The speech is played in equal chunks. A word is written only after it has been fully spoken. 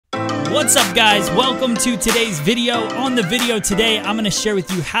What's up, guys? Welcome to today's video. On the video today, I'm going to share with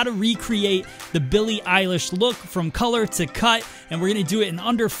you how to recreate the Billie Eilish look from color to cut, and we're going to do it in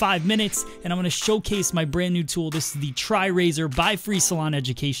under 5 minutes, and I'm going to showcase my brand new tool. This is the TriRazor by Free Salon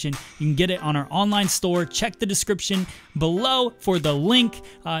Education. You can get it on our online store. Check the description below for the link.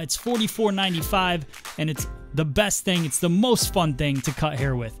 It's $44.95, and it's the best thing. It's the most fun thing to cut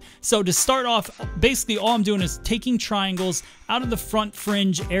hair with. So to start off, basically all I'm doing is taking triangles out of the front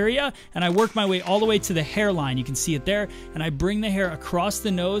fringe area, and I work my way all the way to the hairline. You can see it there, and I bring the hair across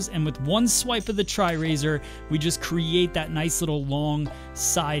the nose, and with one swipe of the TriRazor, we just create that nice little long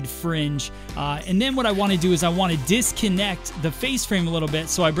side fringe. And then what I want to do is I want to disconnect the face frame a little bit,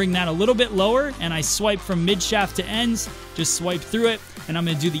 so I bring that a little bit lower, and I swipe from mid shaft to ends, just swipe through it, and I'm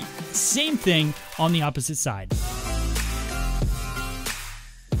going to do the same thing on the opposite side.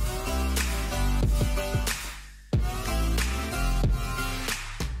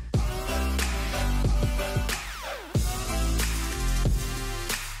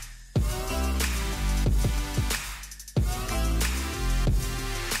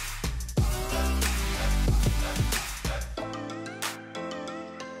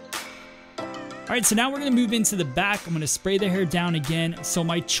 All right, so now we're gonna move into the back. I'm gonna spray the hair down again. So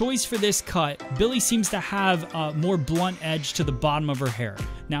my choice for this cut, Billie seems to have a more blunt edge to the bottom of her hair.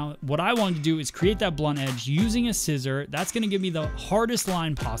 Now, what I wanted to do is create that blunt edge using a scissor. That's gonna give me the hardest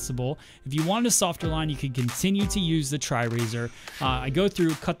line possible. If you wanted a softer line, you could continue to use the TriRazor. I go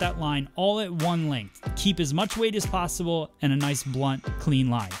through, cut that line all at one length. Keep as much weight as possible and a nice blunt, clean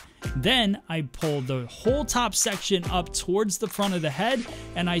line. Then I pull the whole top section up towards the front of the head,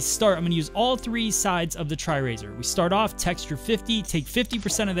 and I'm going to use all three sides of the TriRazor. We start off texture 50, take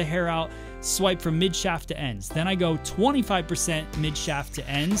 50% of the hair out, swipe from mid shaft to ends. Then I go 25% mid shaft to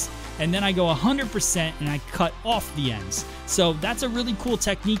ends, and then I go 100% and I cut off the ends. So that's a really cool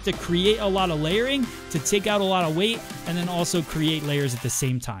technique to create a lot of layering, to take out a lot of weight, and then also create layers at the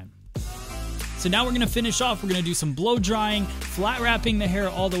same time. So now we're gonna finish off. We're gonna do some blow drying, flat wrapping the hair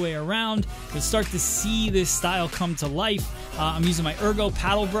all the way around. You'll start to see this style come to life. I'm using my Ergo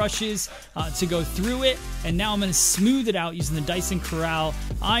paddle brushes to go through it, and now I'm gonna smooth it out using the Dyson Corral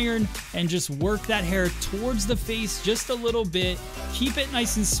iron and just work that hair towards the face just a little bit, keep it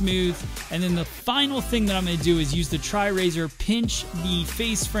nice and smooth, and then the final thing that I'm gonna do is use the TriRazor, pinch the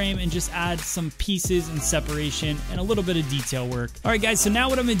face frame, and just add some pieces and separation and a little bit of detail work. All right, guys, so now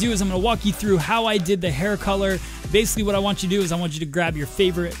what I'm gonna do is I'm gonna walk you through how I did the hair color. Basically what I want you to do is I want you to grab your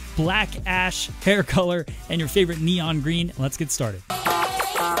favorite black ash hair color and your favorite neon green. Let's get started.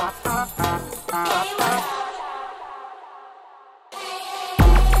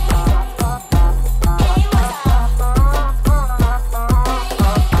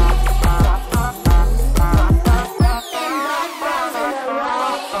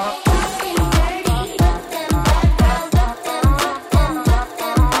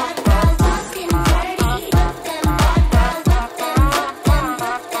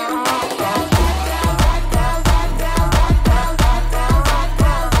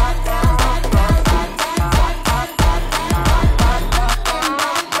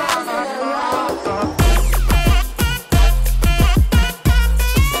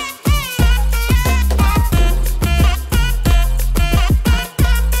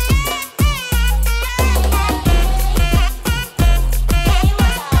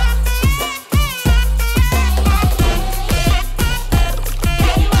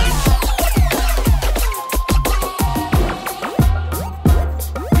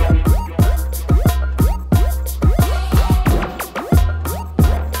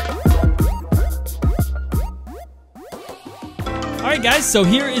 Alright guys, so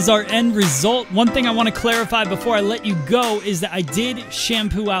here is our end result. One thing I want to clarify before I let you go is that I did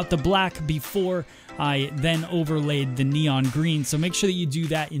shampoo out the black before I then overlaid the neon green, so make sure that you do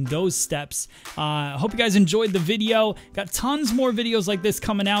that in those steps. I hope you guys enjoyed the video. Got tons more videos like this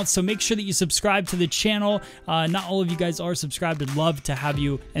coming out, so make sure that you subscribe to the channel. Not all of you guys are subscribed. I'd love to have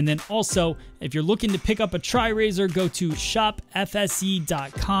you. And then also, if you're looking to pick up a TriRazor, go to shopfse.com.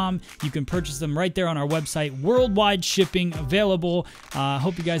 You can purchase them right there on our website. Worldwide shipping available.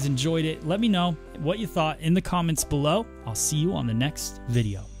 Hope you guys enjoyed it. Let me know what you thought in the comments below. I'll see you on the next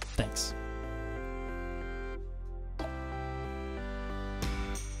video. Thanks.